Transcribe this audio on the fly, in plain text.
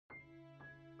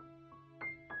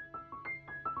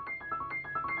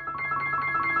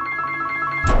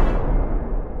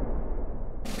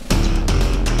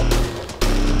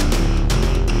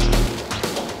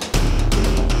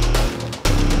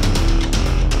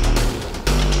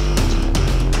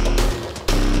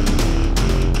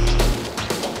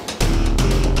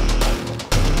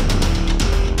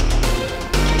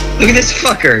Look at this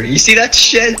fucker. You see that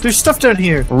shit? There's stuff down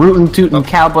here. Rootin' tootin'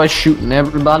 cowboy shooting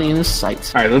everybody in his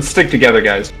sights. Alright, let's stick together,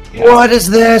 guys. Yeah. What is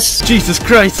this? Jesus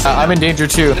Christ. I'm in danger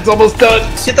too. It's almost done.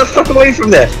 Get the fuck away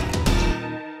from there.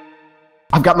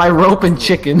 I've got my rope and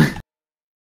chicken.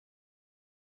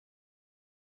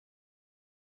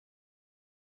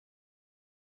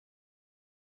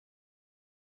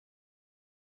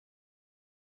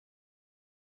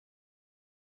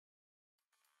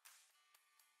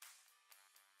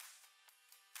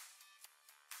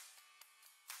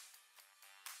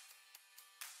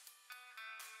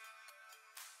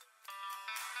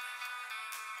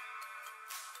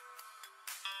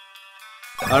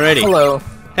 Alrighty. Hello.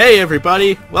 Hey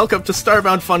everybody, welcome to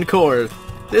Starbound Funcore.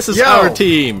 This is our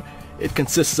team. It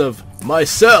consists of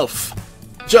myself,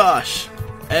 Josh,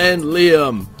 and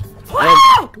Liam.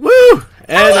 And, woo!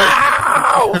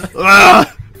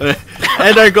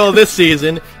 And our goal this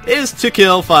season is to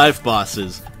kill 5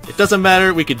 bosses. It doesn't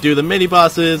matter, we could do the mini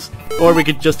bosses, or we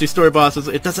could just do story bosses.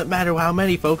 It doesn't matter how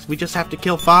many, folks, we just have to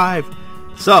kill 5.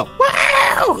 So,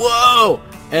 whoa!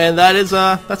 And that is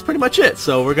that's pretty much it.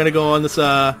 So we're gonna go on this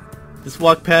this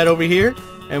walk pad over here,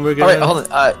 and we're gonna. Alright, hold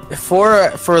on.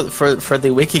 For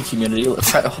the wiki community,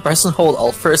 press and hold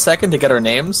Alt for a second to get our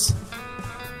names.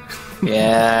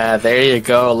 Yeah, there you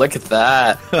go. Look at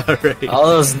that. Alright. All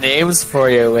those names for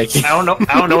you, wiki. I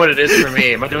don't know what it is for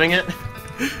me. Am I doing it?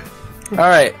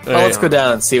 Alright, well, let's go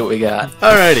down and see what we got.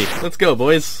 Alrighty, let's go,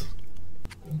 boys.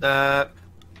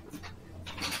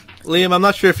 Liam, I'm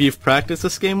not sure if you've practiced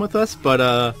this game with us, but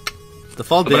the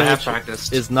fall damage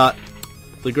is not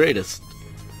the greatest.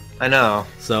 I know.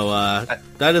 So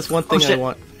that is one thing I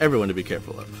want everyone to be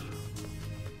careful of.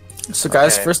 So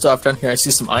guys, first off down here I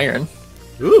see some iron.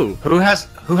 Ooh. Who has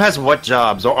what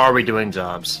jobs, or are we doing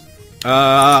jobs?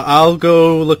 I'll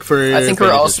go look for... I think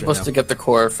we're all supposed to get the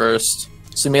core first.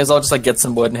 So we may as well just like get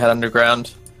some wood and head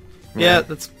underground. Yeah,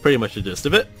 that's pretty much the gist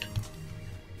of it.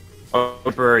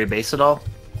 Temporary base at all?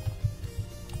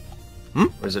 Hmm?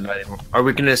 Or is it not even... Are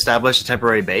we going to establish a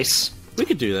temporary base? We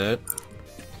could do that.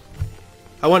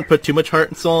 I wouldn't put too much heart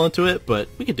and soul into it, but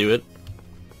we could do it.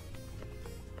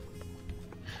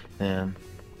 Yeah.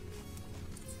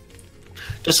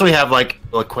 Just so we have, like,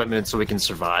 equipment so we can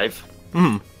survive.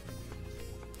 Hmm.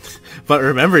 But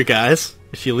remember, guys,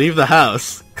 if you leave the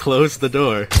house, close the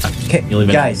door. Okay,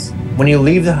 guys, when you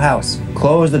leave the house,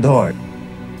 close the door.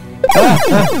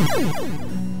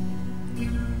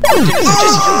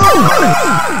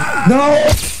 No!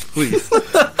 Please.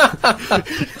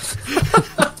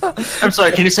 I'm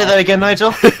sorry, can you say that again,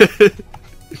 Nigel?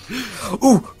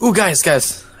 Ooh, guys.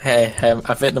 Hey,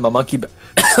 I've fitted my monkey,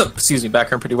 excuse me,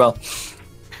 background pretty well.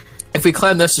 If we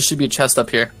climb this, there should be a chest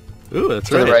up here. Ooh, that's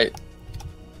to the right.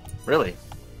 Really?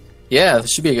 Yeah, there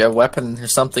should be a weapon or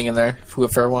something in there if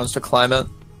whoever wants to climb it.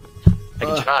 I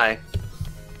can try.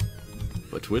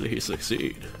 But will he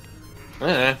succeed?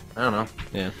 I don't know.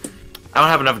 Yeah. I don't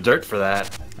have enough dirt for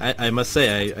that. I must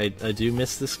say, I do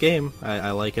miss this game.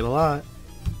 I like it a lot.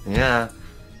 Yeah.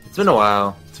 It's been a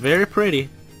while. It's very pretty.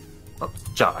 Oh,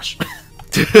 Josh.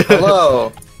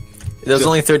 Hello! There's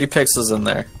only 30 pixels in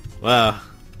there. Wow.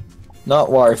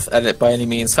 Not worth edit by any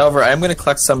means. However, I'm going to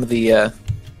collect some of the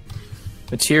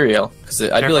material, because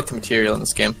I do like the material in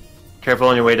this game. Careful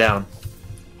on your way down.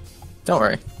 Don't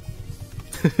worry.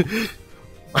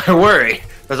 I worry.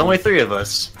 There's only 3 of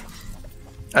us.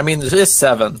 I mean, there is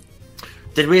 7.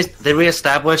 Did we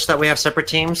establish that we have separate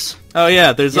teams? Oh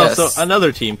yeah, there's Yes. also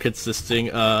another team consisting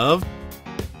of...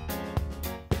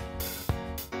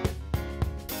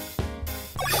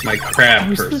 My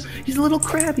crab person. He's a little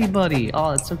crabby buddy.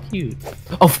 Oh, that's so cute.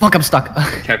 Oh fuck, I'm stuck.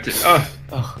 Captain.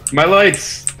 Oh, my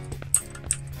lights.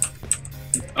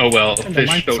 Oh well,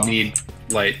 fish don't need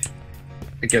light.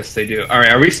 I guess they do.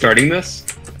 Alright, are we starting this?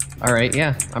 Alright,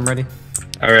 yeah, I'm ready.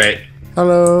 Alright.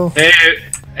 Hello.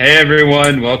 Hey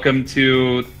everyone, welcome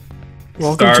to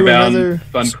Starbound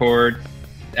Funcore.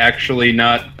 Actually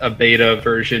not a beta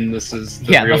version, this is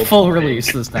the real the full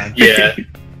release this time. Yeah.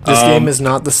 This game is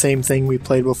not the same thing we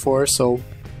played before, so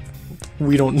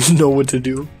we don't know what to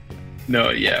do. No,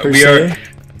 yeah. Per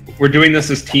We're doing this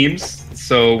as teams.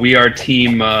 So we are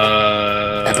team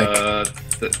Epic.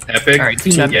 Epic. Alright,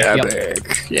 team Epic. Yeah.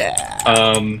 Epic. Yeah.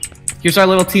 Here's our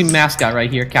little team mascot right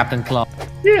here, Captain Claw.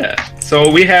 Yeah.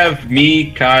 So we have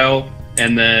me, Kyle,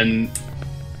 and then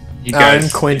you guys. I'm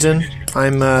Quentin.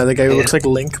 I'm the guy who looks like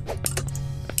Link.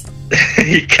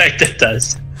 He kinda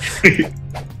does.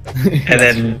 And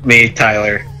then me,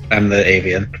 Tyler. I'm the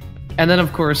avian. And then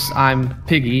of course I'm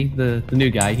Piggy, the new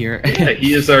guy here. Yeah,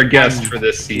 he is our guest for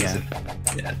this season.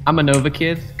 Yeah. I'm a Nova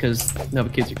kid, because Nova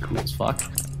kids are cool as fuck.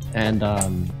 And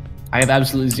I have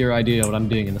absolutely zero idea what I'm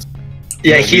doing in this.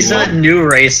 Yeah, he's a new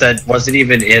race that wasn't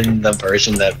even in the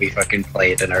version that we fucking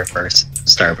played in our first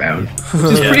Starbound.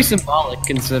 Which is pretty symbolic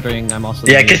considering I'm also.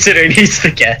 Yeah, considering he's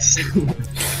the guest.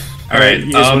 All right,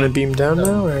 You guys want to beam down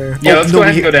now, or yeah, let's go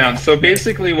ahead and go down. So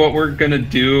basically, what we're gonna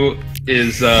do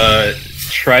is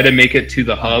try to make it to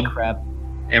the hub,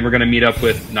 and we're gonna meet up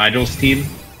with Nigel's team.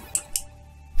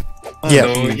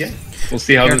 Yeah. So, yeah, we'll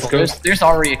see how this goes. There's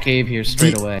already a cave here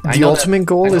straight away. The ultimate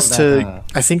goal is to,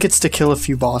 I think it's to kill a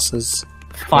few bosses.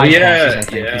 5 bosses, I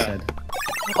think yeah. he said.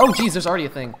 Oh, geez, there's already a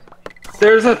thing.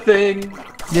 There's a thing.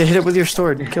 Yeah, hit it with your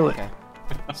sword and kill it. Okay.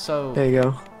 So, There you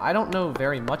go. I don't know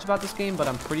very much about this game, but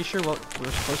I'm pretty sure what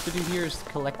we're supposed to do here is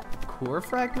collect core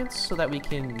fragments so that we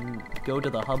can go to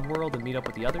the hub world and meet up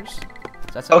with the others.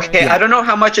 Does that sound Okay, right? I don't know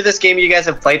how much of this game you guys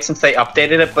have played since they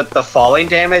updated it, but the falling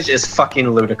damage is fucking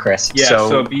ludicrous. Yeah,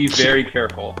 so be very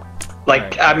careful.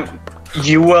 Like, Alright.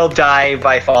 you will die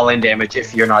by falling damage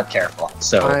if you're not careful.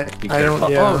 So be I don't.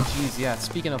 careful. Yeah. Oh, jeez, yeah.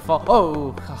 Speaking of fall.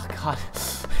 Oh, god.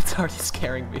 It's already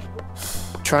scaring me.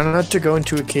 Try not to go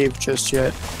into a cave just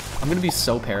yet. I'm gonna be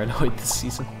so paranoid this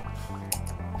season.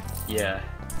 Yeah.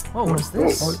 Oh, what is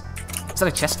this? Is that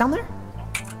a chest down there?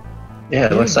 Yeah,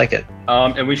 it looks like it.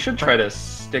 And we should try to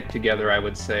stick together, I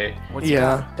would say. What's it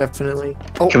Yeah, definitely.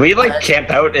 Oh, Can we like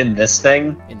camp out in this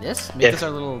thing? got? In this? Make this our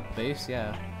little base?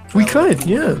 Yeah. we could.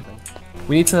 Yeah.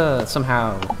 We need to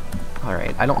somehow...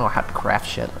 Alright, I don't know how to craft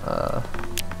shit.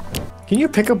 Can you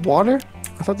pick up water?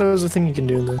 I thought that was a thing you can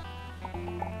do in there.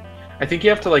 I think you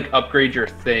have to like upgrade your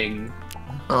thing,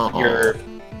 your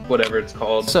whatever it's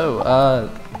called. So,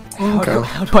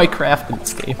 how do I craft in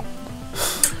this game?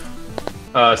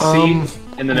 C,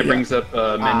 and then it brings up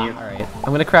a menu. Alright,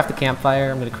 I'm gonna craft a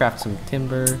campfire, I'm gonna craft some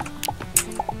timber.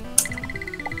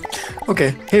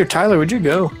 Okay. Here, Tyler, would you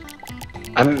go?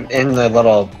 I'm in the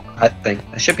little hut thing.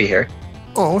 I should be here.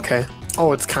 Oh, okay.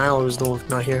 Oh, it's Kyle who's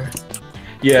not here.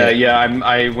 Yeah,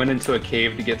 I went into a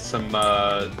cave to get some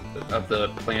of the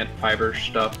plant fiber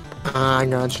stuff. I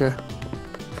gotcha.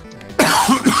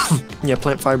 Yeah,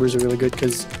 plant fibers are really good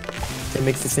because they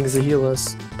make the things that heal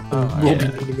us. We'll be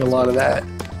needing a lot of that.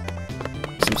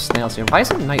 Some snails here. Why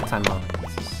is it nighttime mode?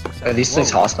 Are these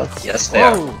things hostile? Yes, they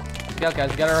Whoa! are. Yeah,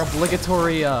 guys, we got our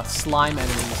obligatory slime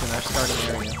enemies in our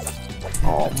starting area.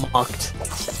 All mucked.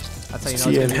 That's how you know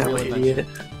See, it's and gonna how be real idiot.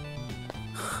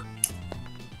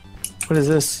 What is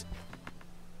this?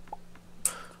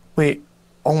 Wait.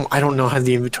 Oh, I don't know how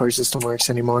the inventory system works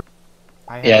anymore.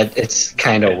 Yeah, it's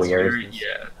kind of It's weird. very-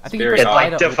 yeah, I think very you It press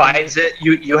like I to divides it.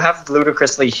 You have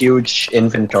ludicrously huge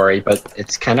inventory, but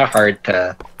it's kind of hard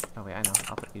to Oh wait, I know.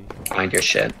 I'll put you here. find your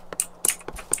shit.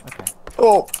 Okay.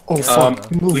 Oh fuck.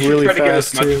 You move we should really try to get as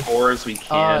fast much too. ore as we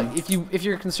can. If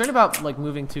you're concerned about like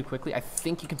moving too quickly, I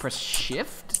think you can press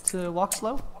shift to walk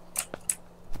slow.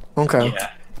 Okay.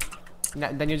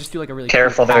 Yeah. Then you just do like a really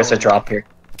Careful, quick there's a power drop here.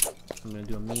 I'm gonna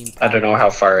do a mean. I don't know how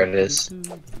far it is.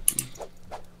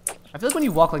 I feel like when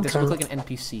you walk like this, you look like an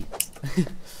NPC.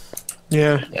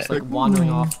 Yeah. It's like wandering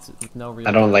off with no real.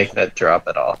 I don't like that drop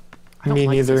at all. I don't Me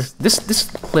like neither. This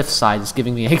cliffside is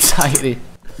giving me anxiety.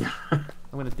 I'm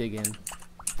gonna dig in.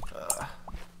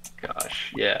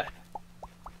 Gosh, yeah.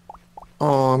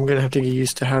 Oh, I'm gonna have to get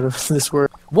used to how this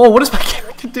works. Whoa! What is my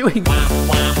character doing?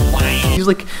 He's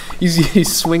like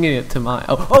he's swinging it to my.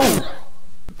 Oh!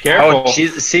 Careful. Oh,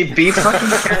 jeez. See, be fucking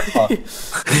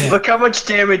careful. Look how much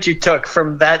damage you took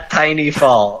from that tiny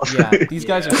fall. Yeah, these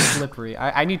guys are slippery.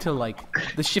 I need to like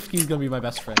the shift key is gonna be my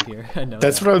best friend here. I know.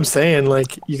 That's what I'm saying.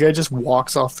 Like, you guy just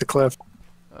walks off the cliff.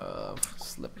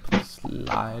 Slip,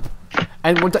 slide,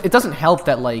 and it doesn't help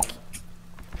that like,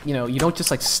 you know, you don't just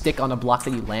like stick on a block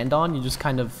that you land on. You just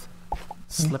kind of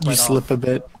slip. You right slip off. a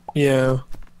bit. Yeah.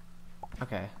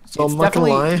 Okay. So It's I'm not gonna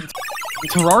definitely- lie.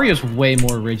 Terraria's way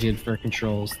more rigid for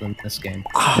controls than this game.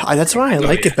 That's why I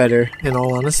like it better, in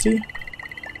all honesty.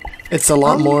 It's a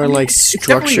lot more, like,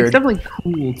 structured. It's definitely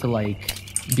cool to like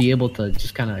be able to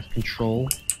just kind of control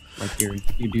like your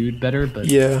dude better, but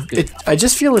Yeah. I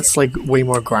just feel it's, like, way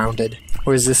more grounded.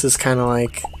 Whereas this is kind of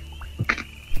like...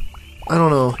 I don't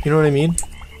know. You know what I mean?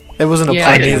 It wasn't a Yeah,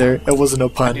 pun I do. either. It wasn't a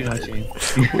pun. do not change.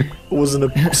 It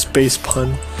wasn't a space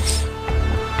pun.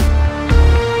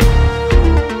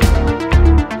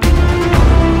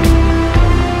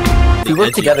 If we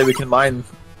work together, we can mine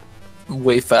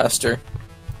way faster.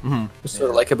 That's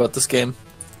what I like about this game.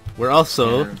 We're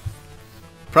also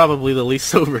probably the least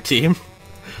sober team.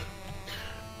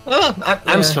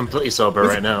 I'm completely sober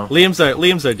right now. Liam's our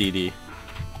DD.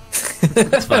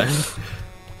 That's fine.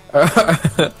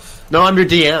 No, I'm your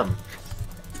DM.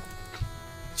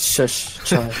 Shush,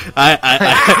 child.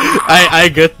 I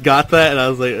got that, and I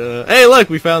was like, hey, look,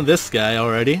 we found this guy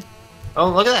already. Oh,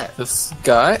 look at that. This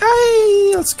guy.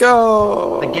 Hey, let's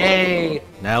go. The gate.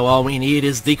 Now all we need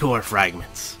is the core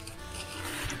fragments.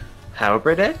 How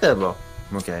predictable.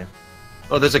 Okay.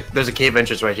 Oh, there's a cave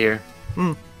entrance right here.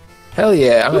 Hell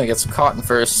yeah! I'm gonna get some cotton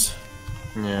first.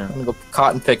 Yeah. I'm gonna go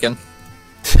cotton picking.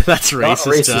 That's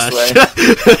racist, Not Josh. way.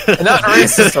 Not in a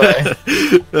racist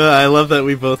way. I love that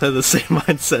we both had the same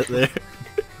mindset there.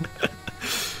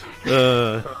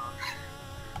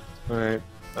 Alright.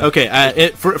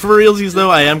 Okay, for realsies though,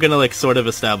 I am gonna like sort of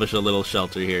establish a little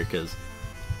shelter here because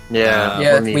Yeah.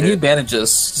 Yeah, we'll we it. need bandages.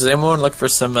 Does anyone look for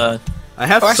some? I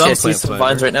have Oh, actually, I some see plant some fiber.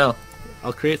 vines right now.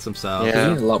 I'll create some salve. Yeah.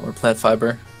 We need a lot more plant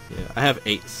fiber. Yeah, I have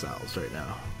 8 salves right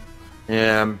now.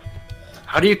 Yeah.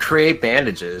 How do you create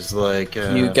bandages? Like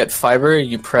You get fiber,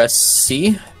 you press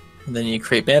C, and then you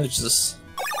create bandages.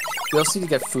 You also need to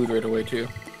get food right away too.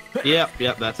 Yep,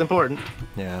 that's important.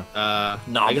 Yeah.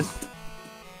 I guess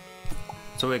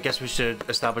So I guess we should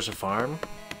establish a farm.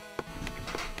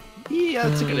 yeah,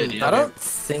 that's a good idea. I don't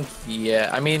think. Yeah,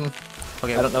 I mean,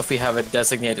 Okay. I don't know if we have a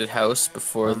designated house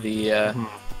before the.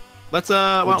 Let's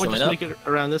why don't we join just up? make it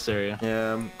around this area?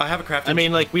 Yeah. I have a crafting. I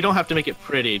mean, like we don't have to make it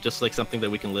pretty, just like something that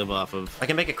we can live off of. I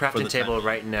can make a for crafting the table time.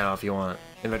 right now if you want.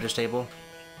 Inventor's table.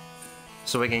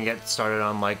 So we can get started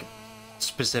on like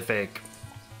specific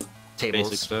tables.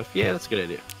 Basic stuff. Yeah, that's a good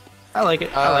idea. I like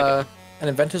it. I like it. An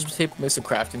inventor's table makes a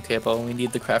crafting table, and we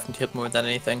need the crafting table more than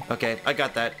anything. Okay, I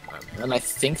got that. And I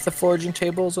think the foraging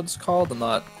table is what it's called. I'm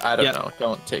not. I don't Yeah. know.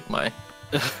 Don't take my.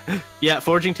 Yeah,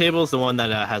 foraging table is the one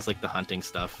that has like the hunting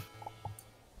stuff.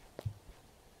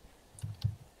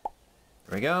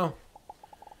 There we go.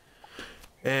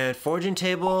 And foraging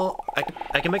table,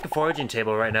 I can make a foraging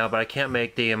table right now, but I can't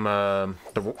make the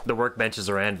workbenches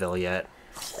or anvil yet.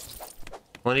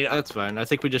 We'll need That's fine. I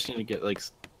think we just need to get like,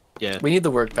 yeah. We need the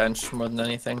workbench more than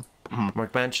anything.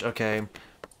 workbench. Okay.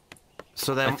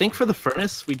 So then I think for the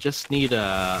furnace we just need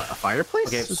a fireplace.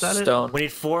 Okay, Is that it? Stone. we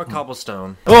need 4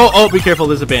 cobblestone. Oh, be careful!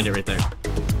 There's a bandit right there.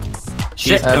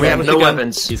 Shit, He's coming we have with no the gun.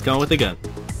 weapons. He's going with the gun.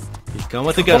 He's going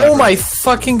with the gun. Oh my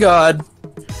fucking god!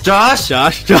 Josh!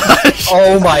 Josh!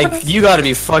 Oh my! You gotta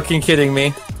be fucking kidding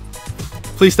me!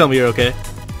 Please tell me you're okay.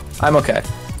 I'm okay.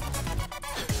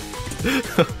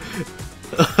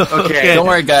 Okay. Don't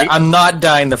worry, guys. I'm not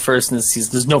dying the first in this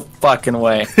season. There's no fucking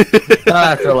way.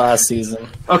 Not after last season.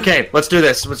 Okay, let's do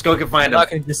this. Let's go find I'm him. not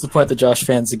gonna disappoint the Josh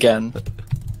fans again.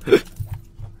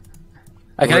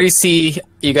 I can already see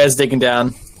you guys digging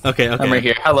down. Okay. I'm right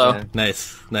here. Hello. Yeah,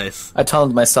 nice. I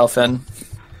tunneled myself in.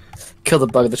 Killed the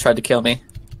bug that tried to kill me.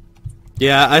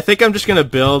 Yeah, I think I'm just gonna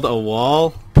build a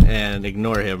wall and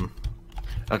ignore him.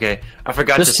 Okay, I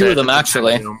forgot There's to two say of them,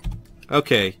 actually.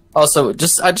 Okay. Also,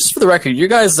 just for the record, your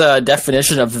guys'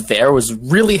 definition of "there" was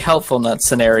really helpful in that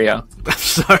scenario. I'm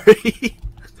sorry.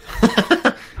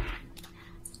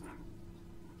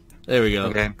 There we go.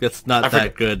 Okay. That's not I that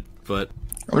forget- good, but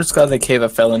I'm just glad the cave I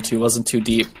fell into wasn't too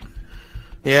deep.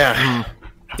 Yeah.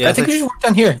 yeah, I think we should work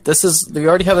down here. We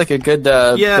already have like a good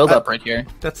Yeah, build up right here.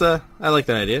 that's I like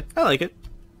that idea. I like it.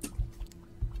 Do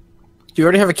you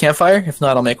already have a campfire? If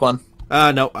not, I'll make one.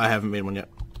 No, I haven't made one yet.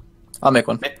 I'll make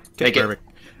one. Make it. Perfect.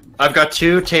 I've got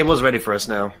 2 tables ready for us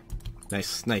now.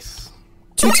 Nice.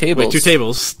 2 tables. Wait, 2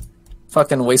 tables.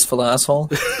 Fucking wasteful asshole.